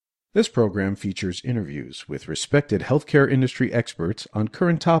This program features interviews with respected healthcare industry experts on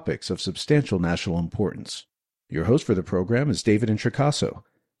current topics of substantial national importance. Your host for the program is David Introcaso,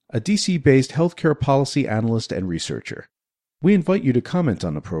 a DC-based healthcare policy analyst and researcher. We invite you to comment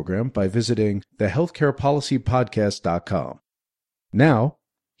on the program by visiting thehealthcarepolicypodcast.com. Now,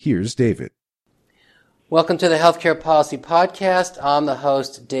 here's David. Welcome to the Healthcare Policy Podcast. I'm the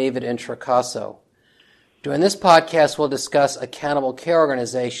host, David Introcaso. During this podcast, we'll discuss accountable care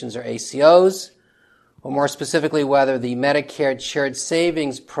organizations, or ACOs, or more specifically, whether the Medicare Shared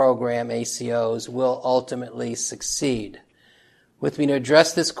Savings Program, ACOs, will ultimately succeed. With me to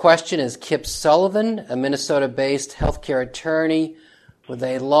address this question is Kip Sullivan, a Minnesota-based healthcare attorney with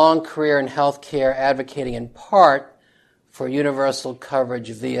a long career in healthcare, advocating in part for universal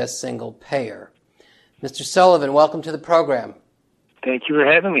coverage via single payer. Mr. Sullivan, welcome to the program. Thank you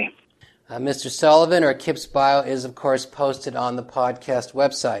for having me. Mr. Sullivan, or Kip's bio, is, of course, posted on the podcast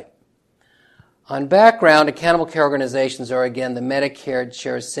website. On background, accountable care organizations are, again, the Medicare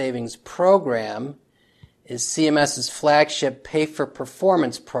Shared Savings Program is CMS's flagship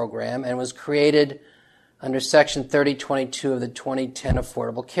pay-for-performance program and was created under Section 3022 of the 2010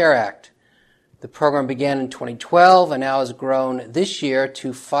 Affordable Care Act. The program began in 2012 and now has grown this year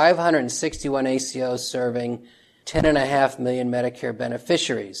to 561 ACOs serving 10.5 million Medicare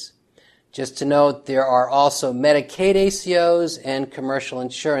beneficiaries. Just to note, there are also Medicaid ACOs and commercial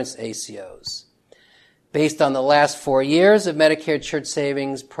insurance ACOs. Based on the last 4 years of Medicare Shared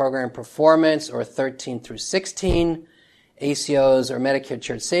Savings Program performance, or 13 through 16, ACOs or Medicare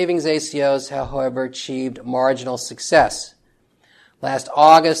Shared Savings ACOs, however, achieved marginal success. Last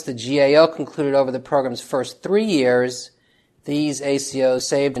August, the GAO concluded over the program's first 3 years, these ACOs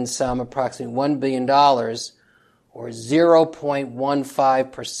saved in sum approximately $1 billion, or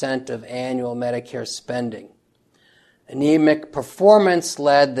 0.15% of annual Medicare spending. Anemic performance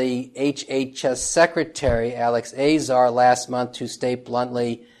led the HHS Secretary, Alex Azar, last month to state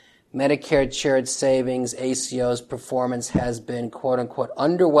bluntly, Medicare Shared Savings ACO's performance has been, quote-unquote,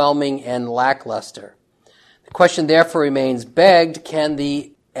 underwhelming and lackluster. The question therefore remains begged, can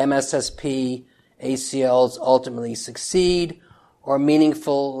the MSSP ACOs ultimately succeed or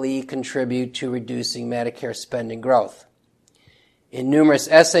meaningfully contribute to reducing Medicare spending growth? In numerous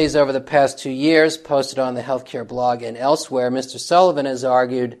essays over the past 2 years, posted on the healthcare blog and elsewhere, Mr. Sullivan has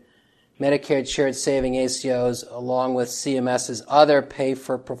argued Medicare Shared Saving ACOs, along with CMS's other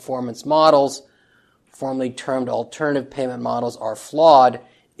pay-for-performance models, formerly termed alternative payment models, are flawed,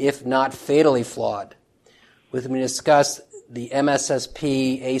 if not fatally flawed. With me to discuss the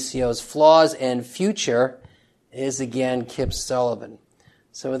MSSP ACO's flaws and future is again Kip Sullivan.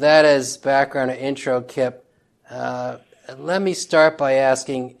 So with that as background or intro, Kip, let me start by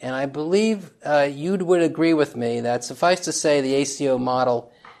asking, and I believe you would agree with me that suffice to say the ACO model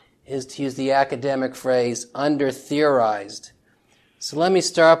is, to use the academic phrase, under-theorized. So let me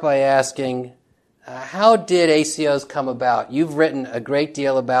start by asking, how did ACOs come about? You've written a great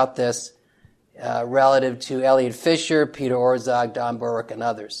deal about this relative to Elliot Fisher, Peter Orszag, Don Berwick, and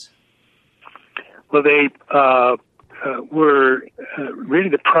others. Well, they were really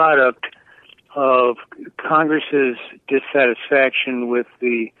the product of Congress's dissatisfaction with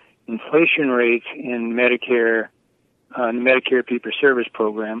the inflation rates in Medicare, the Medicare fee-for-service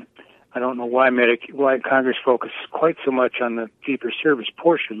program. I don't know why Congress focused quite so much on the fee-for-service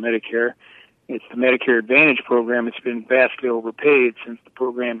portion of Medicare. It's the Medicare Advantage program. It's been vastly overpaid since the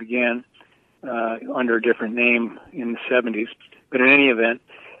program began under a different name in the 70s. But in any event,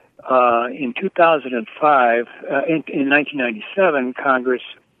 in 2005, in 1997, Congress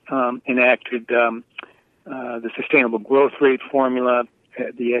enacted the Sustainable Growth Rate Formula,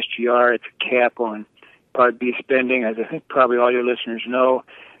 the SGR. It's a cap on Part B spending. As I think probably all your listeners know,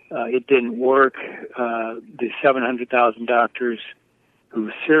 it didn't work. The 700,000 doctors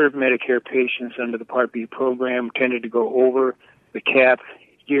who served Medicare patients under the Part B program tended to go over the cap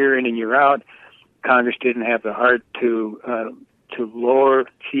year in and year out. Congress didn't have the heart to lower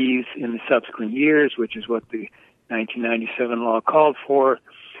fees in the subsequent years, which is what the 1997 law called for.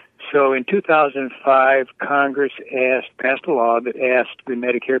 So in 2005, Congress passed a law that asked the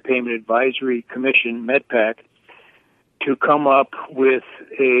Medicare Payment Advisory Commission, MedPAC, to come up with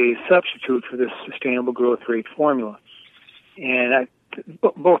a substitute for this Sustainable Growth Rate Formula. And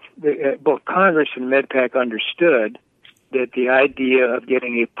both Congress and MedPAC understood that the idea of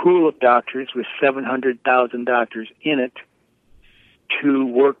getting a pool of doctors with 700,000 doctors in it to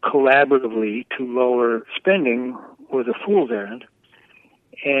work collaboratively to lower spending was a fool's errand.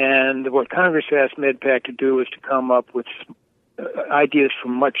 And what Congress asked MedPAC to do was to come up with ideas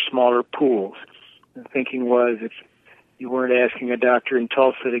from much smaller pools. The thinking was You weren't asking a doctor in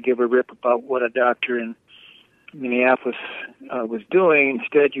Tulsa to give a rip about what a doctor in Minneapolis was doing.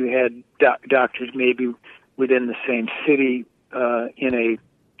 Instead, you had doctors maybe within the same city in a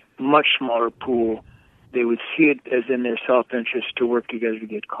much smaller pool. They would see it as in their self-interest to work together to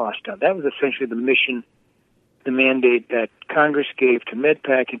get costs down. That was essentially the mission, the mandate that Congress gave to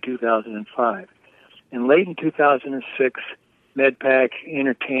MedPAC in 2005. And late in 2006, MedPAC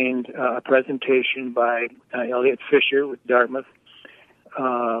entertained a presentation by Elliot Fisher with Dartmouth.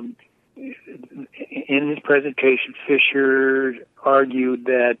 In his presentation, Fisher argued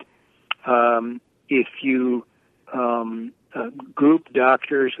that if you group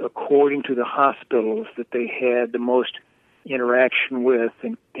doctors according to the hospitals that they had the most interaction with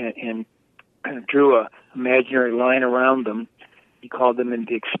and kind of drew a imaginary line around them, he called them in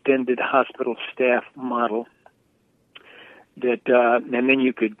the extended hospital staff model, that and then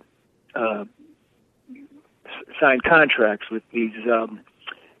you could sign contracts with these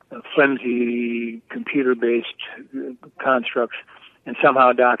flimsy computer-based constructs, and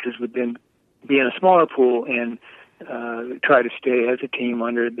somehow doctors would then be in a smaller pool and try to stay as a team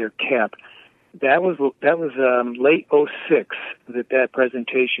under their cap. That was late '06 that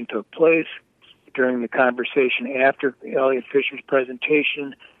presentation took place. During the conversation after Elliot Fisher's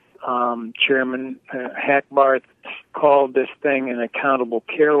presentation, Chairman Hackbarth called this thing an accountable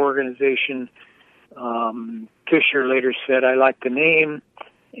care organization. Fisher later said, "I like the name,"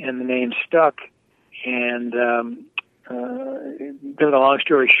 and the name stuck. And the long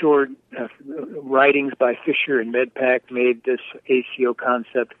story short, writings by Fisher and MedPAC made this ACO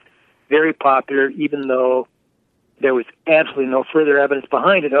concept very popular, even though there was absolutely no further evidence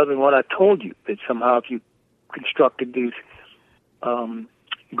behind it other than what I told you, that somehow if you constructed these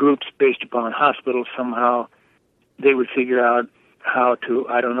groups based upon hospitals, somehow they would figure out how to,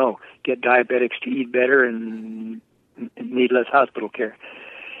 I don't know, get diabetics to eat better and need less hospital care.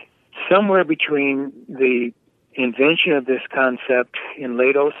 Somewhere between the invention of this concept in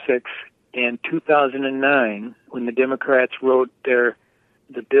late '06 and 2009, when the Democrats wrote the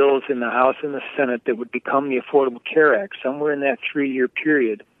bills in the House and the Senate that would become the Affordable Care Act, somewhere in that 3-year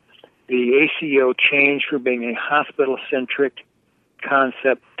period, the ACO changed from being a hospital-centric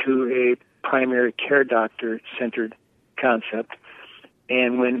concept to a primary care doctor-centered concept.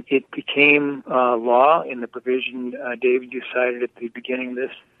 And when it became law in the provision, David, you cited at the beginning of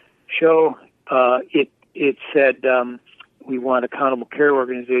this show, it said we want accountable care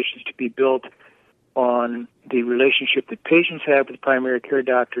organizations to be built on the relationship that patients have with primary care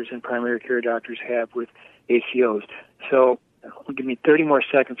doctors and primary care doctors have with ACOs. So give me 30 more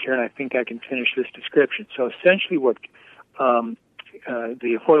seconds here, and I think I can finish this description. So essentially what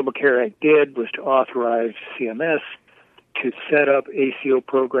the Affordable Care Act did was to authorize CMS to set up ACO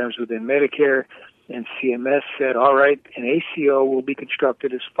programs within Medicare, and CMS said, all right, an ACO will be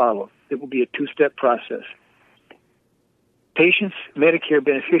constructed as follows. It will be a 2-step process. Patients, Medicare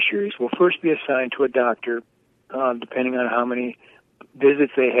beneficiaries, will first be assigned to a doctor, depending on how many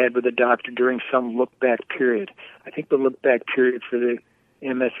visits they had with a doctor during some look-back period. I think the look-back period for the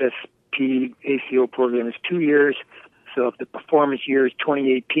MSSP ACO program is 2 years. So if the performance year is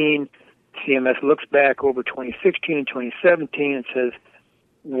 2018, CMS looks back over 2016 and 2017 and says,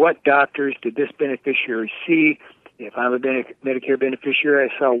 what doctors did this beneficiary see? If I'm a Medicare beneficiary,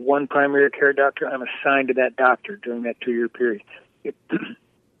 I saw one primary care doctor, I'm assigned to that doctor during that 2-year period.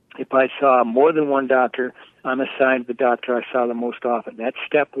 If I saw more than one doctor, I'm assigned the doctor I saw the most often. That's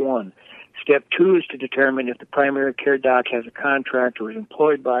step 1. Step 2 is to determine if the primary care doc has a contract or is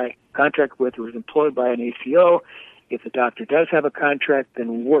employed by an ACO. If the doctor does have a contract,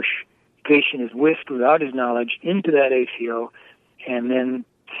 then whoosh, patient is whisked without his knowledge into that ACO, and then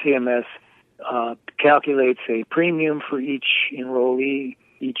CMS calculates a premium for each enrollee,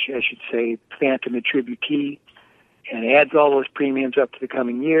 phantom attributee, and adds all those premiums up to the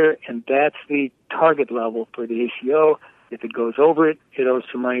coming year, and that's the target level for the ACO. If it goes over it, it owes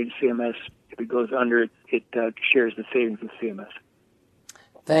some money to CMS. If it goes under it, it shares the savings with CMS.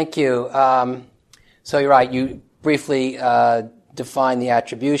 Thank you. So you're right. You briefly defined the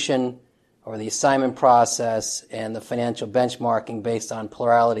attribution or the assignment process and the financial benchmarking based on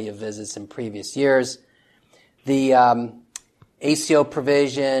plurality of visits in previous years. The ACO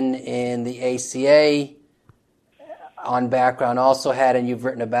provision in the ACA on background also had, and you've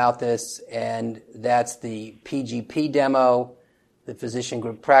written about this, and that's the PGP demo, the physician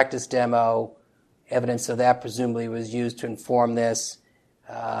group practice demo. Evidence of that presumably was used to inform this.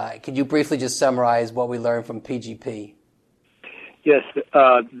 Could you briefly just summarize what we learned from PGP? Yes,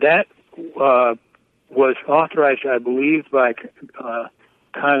 that was authorized, I believe, by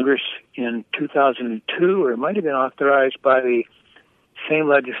Congress in 2002, or it might have been authorized by the same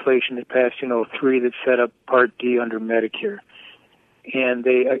legislation that passed in '03 that set up Part D under Medicare. And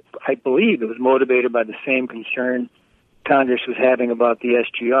I believe it was motivated by the same concern Congress was having about the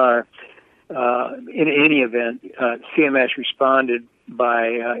SGR. In any event, CMS responded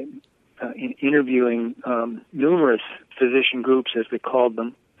by interviewing numerous physician groups, as they called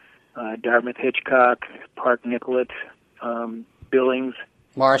them, Dartmouth-Hitchcock, Park-Nicollet, Billings.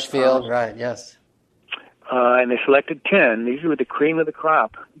 Marshfield, right, yes. And they selected 10. These were the cream of the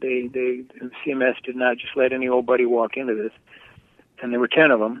crop. CMS did not just let any old buddy walk into this. And there were 10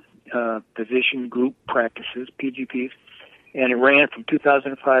 of them, physician group practices, PGPs. And it ran from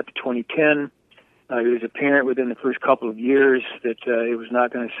 2005 to 2010. It was apparent within the first couple of years that it was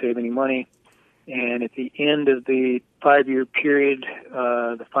not going to save any money. And at the end of the 5-year period,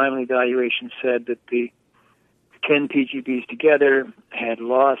 the final evaluation said that the 10 PGPs together had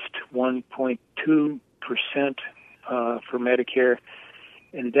lost 1.2% for Medicare.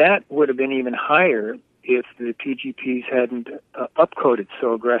 And that would have been even higher if the PGPs hadn't upcoded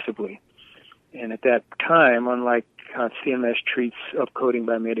so aggressively. And at that time, unlike how CMS treats upcoding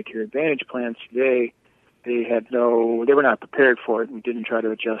by Medicare Advantage plans today, they were not prepared for it and didn't try to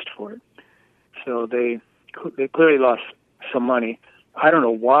adjust for it. So they clearly lost some money. I don't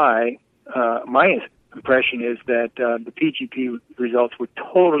know why. My impression is that the PGP results were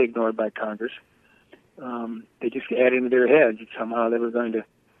totally ignored by Congress. They just added into their heads that somehow they were going to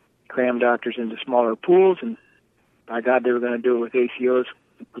cram doctors into smaller pools, and by God, they were going to do it with ACOs,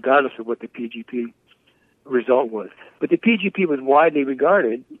 regardless of what the PGP result was. But the PGP was widely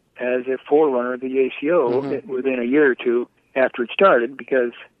regarded as a forerunner of the ACO within a year or two after it started,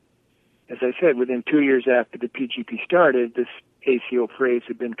 because, as I said, within 2 years after the PGP started, this ACO phrase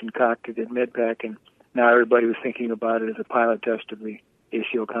had been concocted at MedPAC, and now everybody was thinking about it as a pilot test of the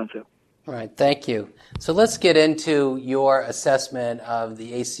ACO concept. All right, thank you. So let's get into your assessment of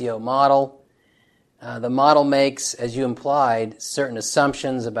the ACO model. The model makes, as you implied, certain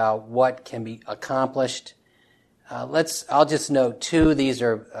assumptions about what can be accomplished. I'll just note two. These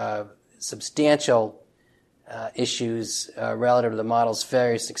are substantial issues relative to the model's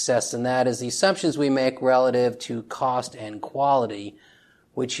failure success, and that is the assumptions we make relative to cost and quality,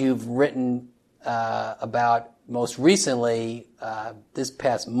 which you've written about most recently this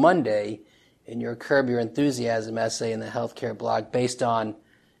past Monday in your Curb Your Enthusiasm essay in the Healthcare blog, based on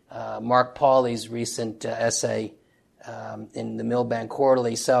Mark Pauly's recent essay in the Milbank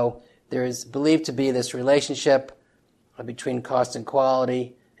Quarterly. So there is believed to be this relationship between cost and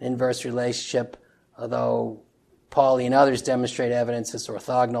quality, an inverse relationship, although Pauly and others demonstrate evidence is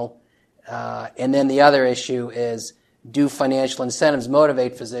orthogonal. And then the other issue is, do financial incentives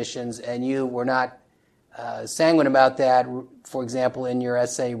motivate physicians? And you were not sanguine about that, for example, in your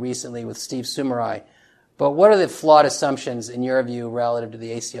essay recently with Steve Sumarai. But what are the flawed assumptions, in your view, relative to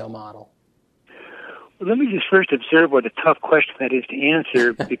the ACO model? Well, let me just first observe what a tough question that is to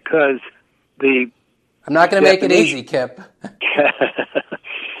answer, because I'm not going to make it easy, Kip.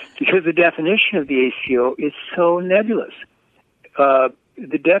 Because the definition of the ACO is so nebulous.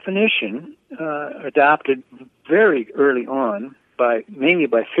 The definition, adopted very early on, mainly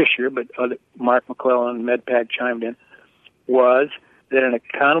by Fisher, but Mark McClellan and MedPAC chimed in, was that an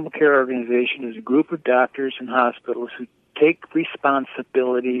accountable care organization is a group of doctors and hospitals who take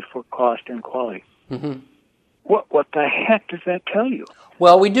responsibility for cost and quality. Mm-hmm. What the heck does that tell you?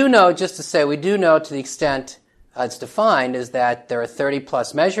 Well, we do know, just to say, we do know to the extent it's defined, is that there are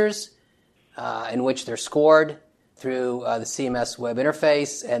 30-plus measures in which they're scored through the CMS web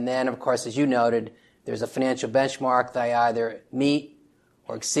interface. And then, of course, as you noted, there's a financial benchmark. They either meet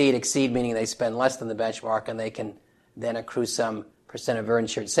or exceed meaning they spend less than the benchmark, and they can then accrue some percent of earned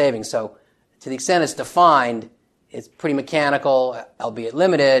shared savings. So to the extent it's defined, it's pretty mechanical, albeit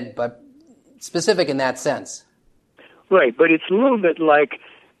limited, but specific in that sense. Right, but it's a little bit like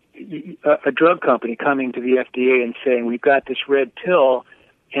a drug company coming to the FDA and saying, we've got this red pill,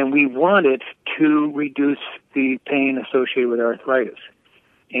 and we want it to reduce the pain associated with arthritis.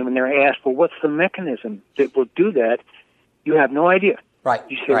 And when they're asked, well, what's the mechanism that will do that, you have no idea. Right,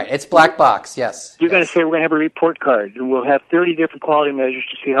 right. It's black box, yes. You're going to say, we're going to have a report card, and we'll have 30 different quality measures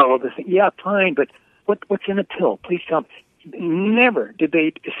to see how all this thing. Yeah, fine, but what's in the pill? Please tell me. Never did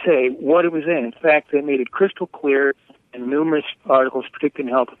they say what it was in. In fact, they made it crystal clear in numerous articles, particularly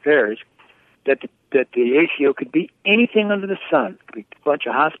in Health Affairs, that the ACO could be anything under the sun. It could be a bunch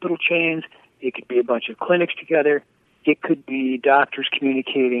of hospital chains. It could be a bunch of clinics together. It could be doctors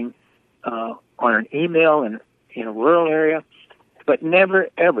communicating on an email in a rural area. But never,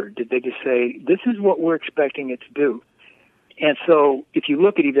 ever did they just say, this is what we're expecting it to do. And so if you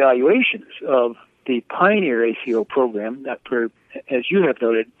look at evaluations of the Pioneer ACO program, as you have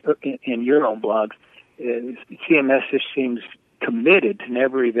noted in your own blog, CMS just seems committed to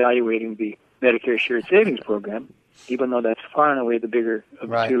never evaluating the Medicare Shared Savings Program, even though that's far and away the bigger of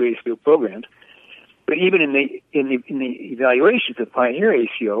the two ACO programs. But even in the evaluations of Pioneer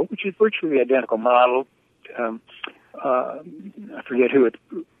ACO, which is virtually the identical model, I forget who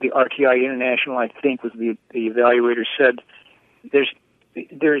the RTI International, I think, was the evaluator, said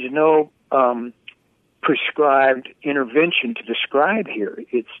there's no prescribed intervention to describe here.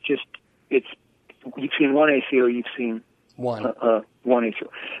 It's you've seen one ACO, you've seen one ACO.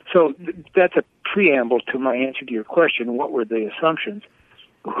 So that's a preamble to my answer to your question. What were the assumptions?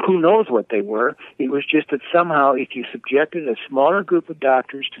 Who knows what they were? It was just that somehow if you subjected a smaller group of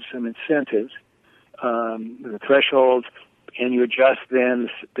doctors to some incentives, the thresholds, and you adjust then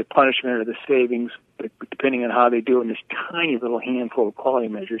the punishment or the savings, depending on how they do in this tiny little handful of quality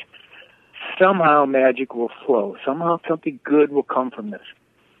measures, somehow magic will flow. Somehow something good will come from this.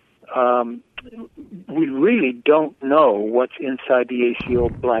 We really don't know what's inside the ACO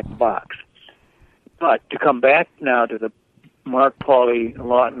black box. But to come back now to the Mark, Pauly,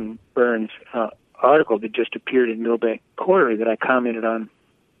 Lawton, Burns article that just appeared in Millbank Quarterly that I commented on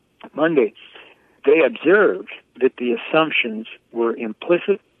Monday, they observed that the assumptions were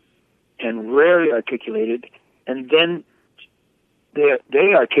implicit and rarely articulated, and then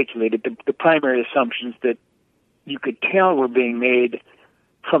they articulated the primary assumptions that you could tell were being made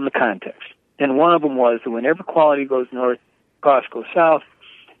from the context. And one of them was that whenever quality goes north, costs go south,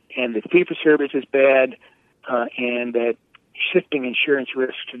 and the fee-for-service is bad, and that shifting insurance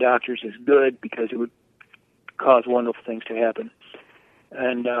risks to doctors is good because it would cause wonderful things to happen.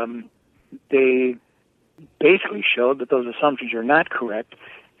 And they basically showed that those assumptions are not correct.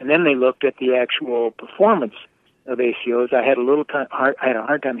 And then they looked at the actual performance of ACOs. I had a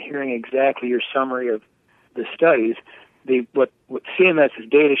hard time hearing exactly your summary of the studies. What CMS's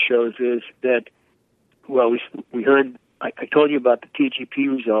data shows is that, well, we heard, I told you about the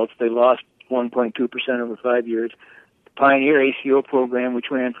TGP results. They lost 1.2% over 5 years. The Pioneer ACO program,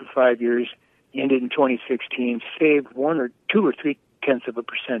 which ran for 5 years, ended in 2016, saved 1 or 2 or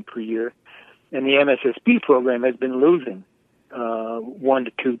 0.3% per year. And the MSSP program has been losing 1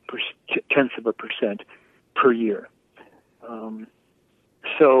 to 0.2% per year.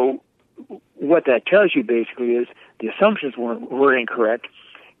 So what that tells you basically is the assumptions were incorrect.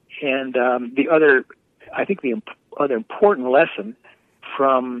 And the other important lesson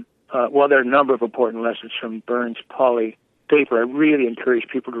from, there are a number of important lessons from Burns' Pauly paper. I really encourage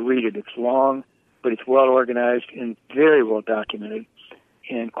people to read it. It's long, but it's well organized and very well documented.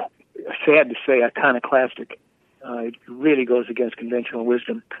 And sad to say, iconoclastic. It really goes against conventional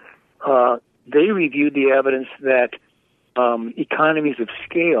wisdom. They reviewed the evidence that economies of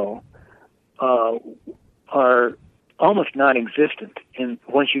scale are almost non-existent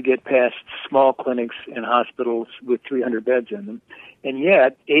once you get past small clinics and hospitals with 300 beds in them. And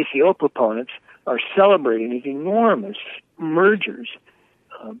yet, ACO proponents are celebrating these enormous mergers.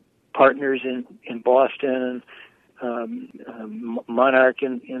 Partners in Boston, Monarch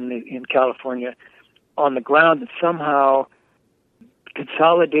in California, on the ground that somehow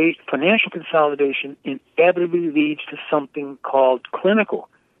financial consolidation inevitably leads to something called clinical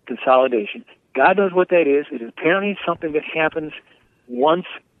consolidation. God knows what that is. It is apparently something that happens once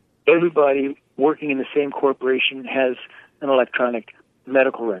everybody working in the same corporation has an electronic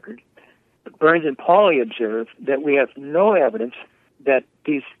medical record. But Burns and Pauly observed that we have no evidence that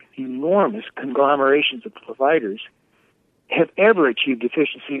these enormous conglomerations of providers have ever achieved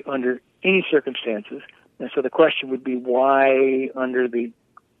efficiency under any circumstances. And so the question would be why, under the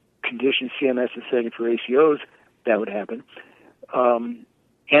conditions CMS is setting for ACOs, that would happen.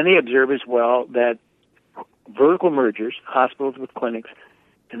 And they observe as well that vertical mergers, hospitals with clinics,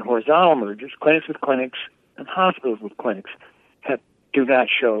 and horizontal mergers, clinics with clinics and hospitals with clinics, do not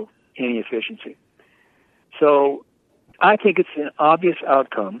show any efficiency. So I think it's an obvious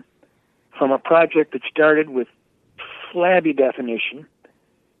outcome from a project that started with flabby definition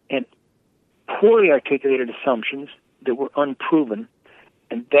and poorly articulated assumptions that were unproven,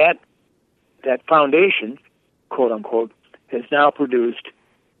 and that foundation, quote unquote, has now produced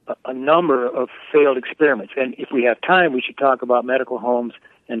a number of failed experiments. And if we have time, we should talk about medical homes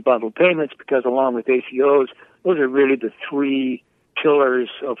and bundled payments, because along with ACOs, those are really the three pillars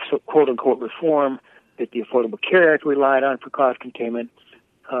of quote unquote reform that the Affordable Care Act relied on for cost containment.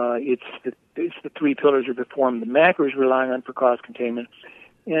 It's the three pillars of reform the MACR is relying on for cost containment.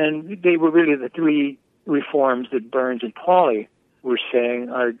 And they were really the three reforms that Burns and Pauly were saying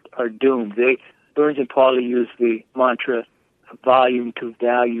are doomed. Burns and Pauly used the mantra, volume to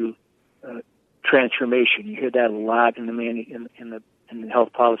value transformation. You hear that a lot in the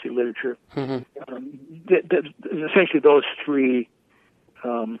health policy literature. Essentially, those three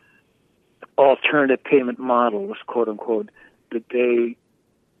alternative payment models, quote unquote, that they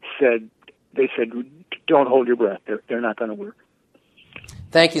said don't hold your breath. They're not going to work.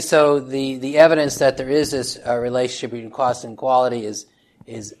 Thank you. So the evidence that there is this relationship between cost and quality is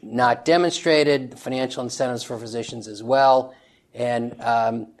not demonstrated. The financial incentives for physicians as well, and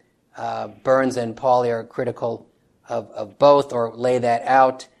Burns and Pauly are critical of both, or lay that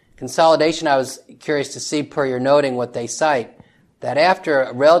out. Consolidation, I was curious to see, per your noting, what they cite, that after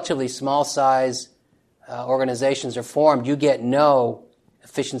a relatively small size organizations are formed, you get no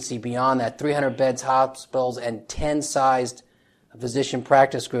efficiency beyond that. 300 beds hospitals and 10 sized physician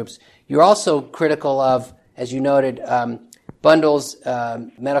practice groups. You're also critical of, as you noted, bundles,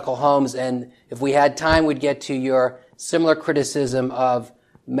 medical homes, and if we had time, we'd get to your similar criticism of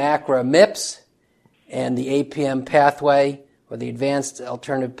MACRA MIPS and the APM pathway, or the advanced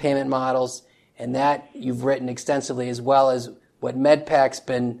alternative payment models, and that you've written extensively, as well as what MedPAC's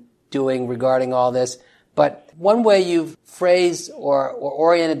been doing regarding all this. But one way you've phrased or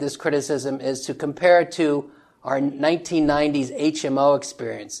oriented this criticism is to compare it to our 1990s HMO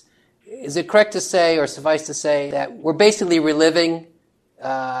experience. Is it correct to say, or suffice to say, that we're basically reliving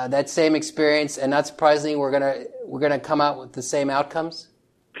that same experience, and not surprisingly, we're gonna come out with the same outcomes?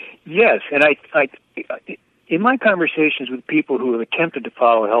 Yes, and I in my conversations with people who have attempted to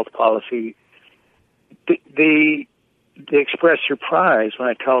follow health policy, they express surprise when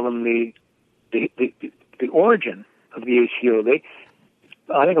I tell them the origin of the ACO.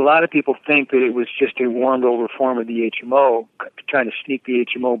 I think a lot of people think that it was just a warmed over form of the HMO, trying to sneak the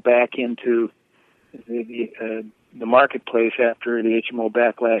HMO back into the marketplace after the HMO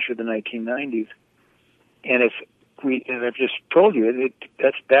backlash of the 1990s. And I've just told you,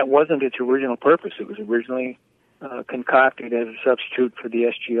 that wasn't its original purpose. It was originally concocted as a substitute for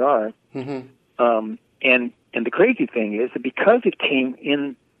the SGR. Mm-hmm. And the crazy thing is that because it came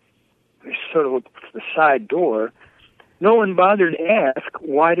in sort of the side door, no one bothered to ask,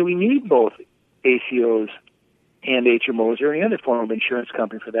 why do we need both ACOs and HMOs, or any other form of insurance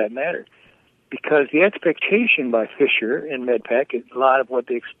company for that matter? Because the expectation by Fisher and MedPAC is a lot of what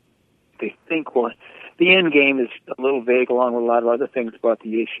they think was the end game is a little vague, along with a lot of other things about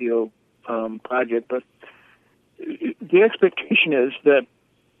the ACO project. But the expectation is that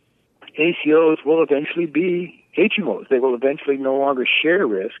ACOs will eventually be HMOs. They will eventually no longer share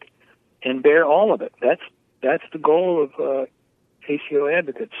risk and bear all of it. That's the goal of ACO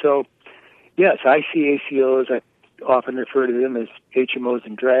advocates. So, yes, I see ACOs. I often refer to them as HMOs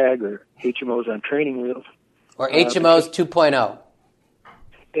in drag, or HMOs on training wheels. Or HMOs 2.0.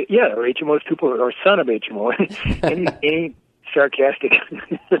 Yeah, or HMOs 2.0, or son of HMO. any sarcastic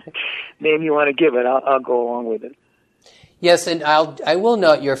name you want to give it, I'll go along with it. Yes, and I will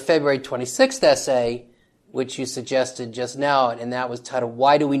note your February 26th essay, which you suggested just now, and that was titled,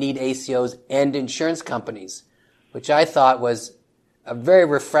 Why Do We Need ACOs and Insurance Companies?, which I thought was a very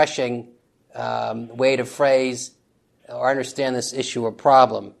refreshing way to phrase or understand this issue or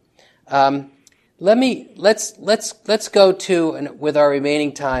problem. Let's go to, and with our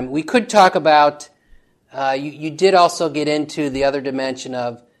remaining time, we could talk about, you did also get into the other dimension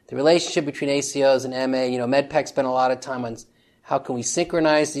of the relationship between ACOs and MA. MedPAC spent a lot of time on how can we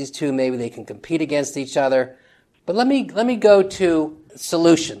synchronize these two? Maybe they can compete against each other. But let me go to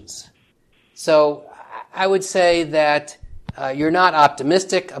solutions. So I would say that you're not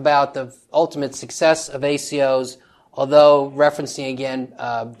optimistic about the ultimate success of ACOs, although referencing again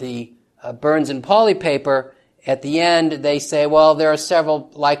the Burns and Pauly paper, at the end they say, well, there are several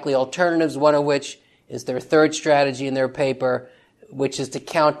likely alternatives, one of which is their third strategy in their paper, which is to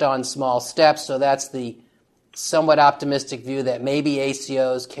count on small steps. So that's the somewhat optimistic view that maybe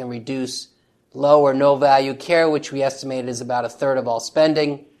ACOs can reduce low or no value care, which we estimated is about a third of all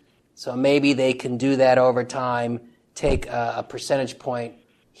spending. So maybe they can do that over time, take a percentage point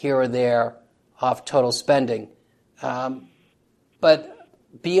here or there off total spending. But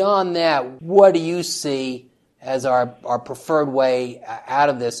beyond that, what do you see as our preferred way out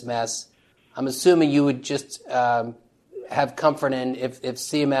of this mess? I'm assuming you would just have comfort in if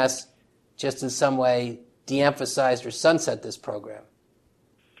CMS just in some way de-emphasized or sunset this program.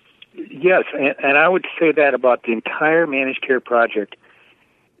 Yes, and I would say that about the entire managed care project.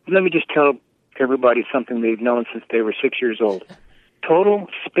 Let me just tell everybody something they've known since they were 6 years old. Total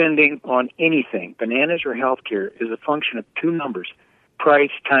spending on anything, bananas or healthcare, is a function of two numbers,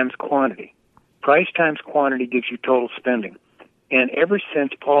 price times quantity. Price times quantity gives you total spending. And ever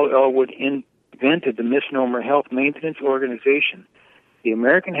since Paul Elwood invented the misnomer Health Maintenance Organization. The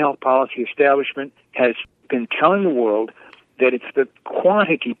American Health Policy Establishment has been telling the world that it's the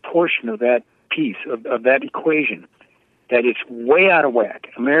quantity portion of that piece, of that equation, that it's way out of whack.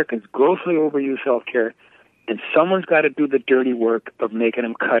 Americans grossly overuse health care, and someone's got to do the dirty work of making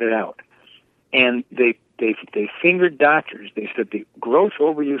them cut it out. And they fingered doctors. They said the gross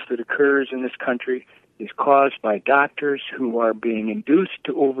overuse that occurs in this country is caused by doctors who are being induced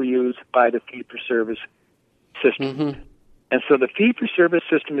to overuse by the fee-for-service system. Mm-hmm. And so the fee-for-service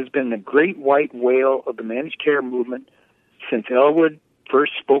system has been the great white whale of the managed care movement since Elwood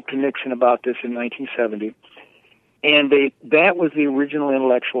first spoke to Nixon about this in 1970. And that was the original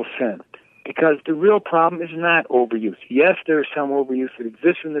intellectual sin. Because the real problem is not overuse. Yes, there is some overuse that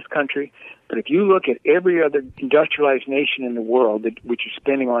exists in this country, but if you look at every other industrialized nation in the world, which is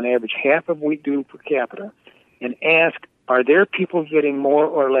spending on average half of what we do per capita, and ask, are there people getting more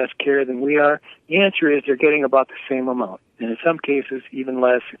or less care than we are? The answer is they're getting about the same amount, and in some cases even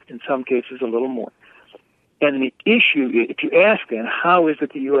less, in some cases a little more. And the issue, if you ask then, how is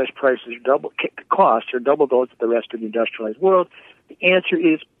it the U.S. prices costs are double those of the rest of the industrialized world? The answer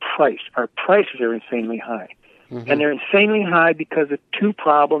is price. Our prices are insanely high. Mm-hmm. And they're insanely high because of two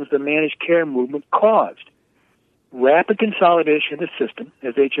problems the managed care movement caused. Rapid consolidation of the system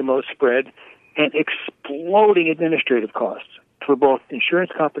as HMOs spread, and exploding administrative costs for both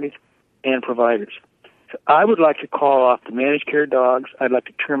insurance companies and providers. So I would like to call off the managed care dogs. I'd like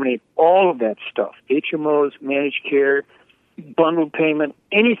to terminate all of that stuff. HMOs, managed care, bundled payment,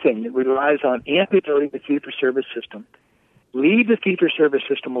 anything that relies on amputating the fee-for-service system. Leave the fee-for-service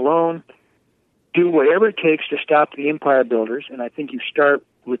system alone. Do whatever it takes to stop the empire builders, and I think you start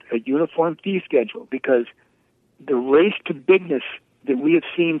with a uniform fee schedule, because the race to bigness that we have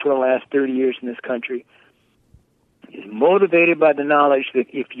seen for the last 30 years in this country is motivated by the knowledge that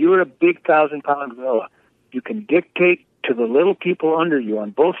if you're a big 1,000-pound gorilla, you can dictate to the little people under you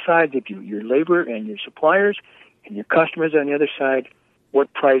on both sides of you, your labor and your suppliers and your customers on the other side,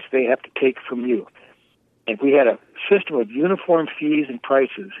 what price they have to take from you. If we had a system of uniform fees and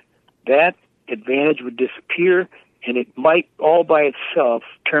prices, that advantage would disappear, and it might all by itself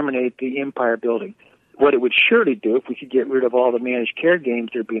terminate the empire building. What it would surely do, if we could get rid of all the managed care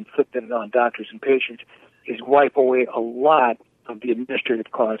games that are being inflicted on doctors and patients, is wipe away a lot of the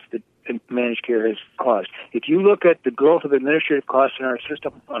administrative costs that managed care has caused. If you look at the growth of administrative costs in our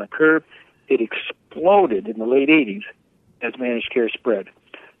system on a curve, it exploded in the late 80s as managed care spread.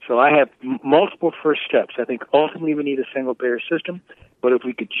 So I have multiple first steps. I think ultimately we need a single-payer system, but if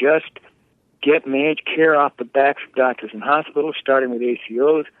we could just get managed care off the backs of doctors and hospitals, starting with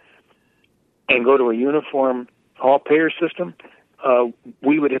ACOs, and go to a uniform all-payer system,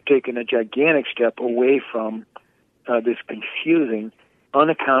 we would have taken a gigantic step away from this confusing,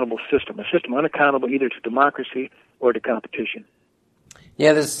 unaccountable system, a system unaccountable either to democracy or to competition.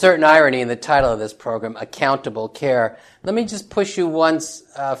 Yeah, there's a certain irony in the title of this program, Accountable Care. Let me just push you one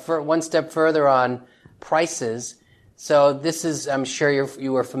step further on prices. So this is, I'm sure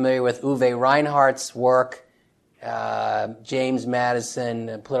you are familiar with Uwe Reinhardt's work, James Madison,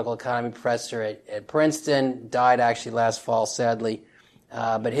 a political economy professor at Princeton, died actually last fall, sadly.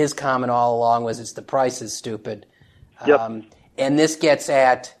 But his comment all along was, it's the price is stupid. Yep. And this gets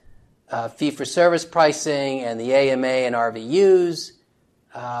at fee-for-service pricing and the AMA and RVUs,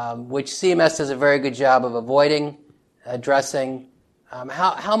 which CMS does a very good job of addressing.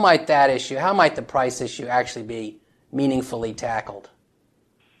 How might that issue, how might the price issue actually be meaningfully tackled?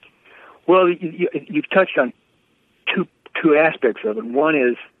 Well, you've touched on two aspects of it. One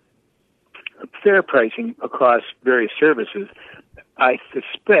is fair pricing across various services. I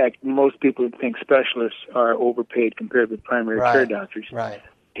suspect most people think specialists are overpaid compared with primary care doctors. Right.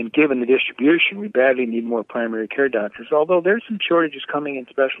 And given the distribution, we badly need more primary care doctors, although there's some shortages coming in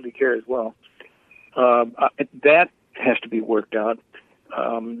specialty care as well. That has to be worked out.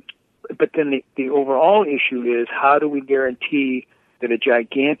 But then the overall issue is, how do we guarantee that a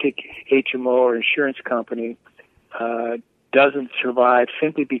gigantic HMO or insurance company doesn't survive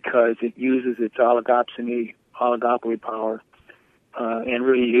simply because it uses its oligopoly power and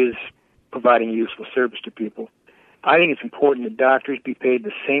really is providing a useful service to people? I think it's important that doctors be paid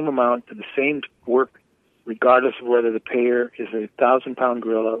the same amount for the same work, regardless of whether the payer is a 1,000-pound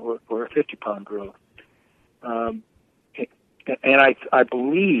gorilla or a 50-pound gorilla. And I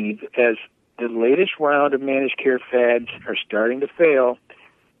believe, as the latest round of managed care fads are starting to fail,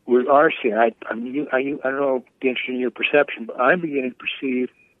 we are seeing, I don't know, be interested in your perception, but I'm beginning to perceive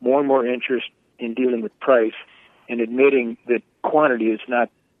more and more interest in dealing with price and admitting that quantity is not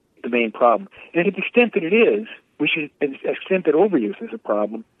the main problem. And to the extent that it is, to the extent that overuse is a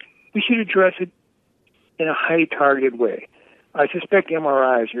problem, we should address it in a highly targeted way. I suspect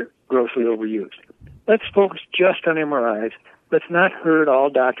MRIs are grossly overused. Let's focus just on MRIs. Let's not herd all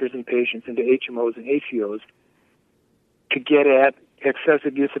doctors and patients into HMOs and ACOs to get at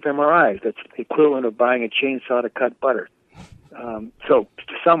excessive use of MRIs. That's the equivalent of buying a chainsaw to cut butter. So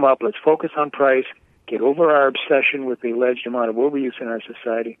to sum up, let's focus on price, get over our obsession with the alleged amount of overuse in our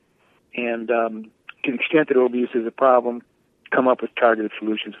society, and to the extent that overuse is a problem, come up with targeted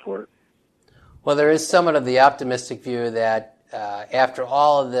solutions for it. Well, there is somewhat of the optimistic view that after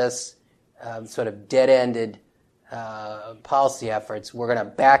all of this sort of dead-ended policy efforts, we're going to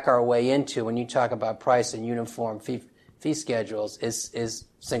back our way into, when you talk about price and uniform fee schedules, is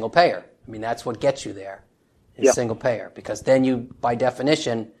single payer. I mean, that's what gets you there, is yep. Single payer, because then you, by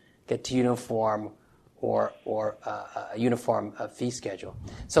definition, get to uniform or a uniform fee schedule.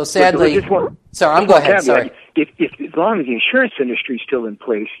 So sadly, sorry, go ahead. Sorry. If as long as the insurance industry is still in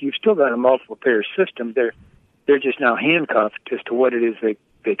place, you've still got a multiple payer system. They're just now handcuffed as to what it is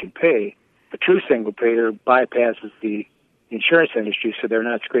they can pay. A true single payer bypasses the insurance industry, so they're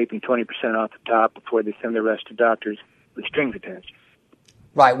not scraping 20% off the top before they send the rest to doctors with strings attached.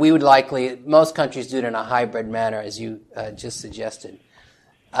 Right. We would likely, most countries do it in a hybrid manner, as you just suggested.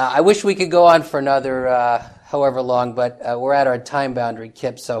 I wish we could go on for another however long, but we're at our time boundary,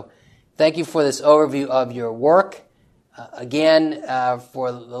 Kip. So thank you for this overview of your work. Again,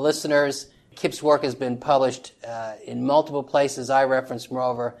 for the listeners, Kip's work has been published in multiple places. I referenced,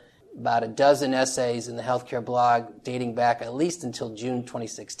 moreover, about a dozen essays in the healthcare blog dating back at least until June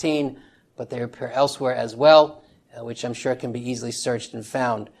 2016, but they appear elsewhere as well, which I'm sure can be easily searched and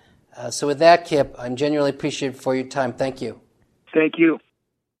found. So with that, Kip, I'm genuinely appreciative for your time. Thank you. Thank you.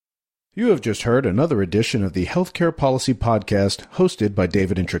 You have just heard another edition of the Healthcare Policy Podcast hosted by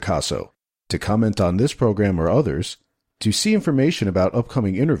David Intricasso. To comment on this program or others, to see information about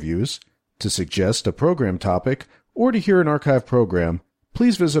upcoming interviews, to suggest a program topic, or to hear an archive program,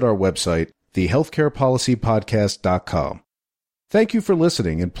 please visit our website, thehealthcarepolicypodcast.com. Thank you for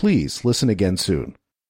listening, and please listen again soon.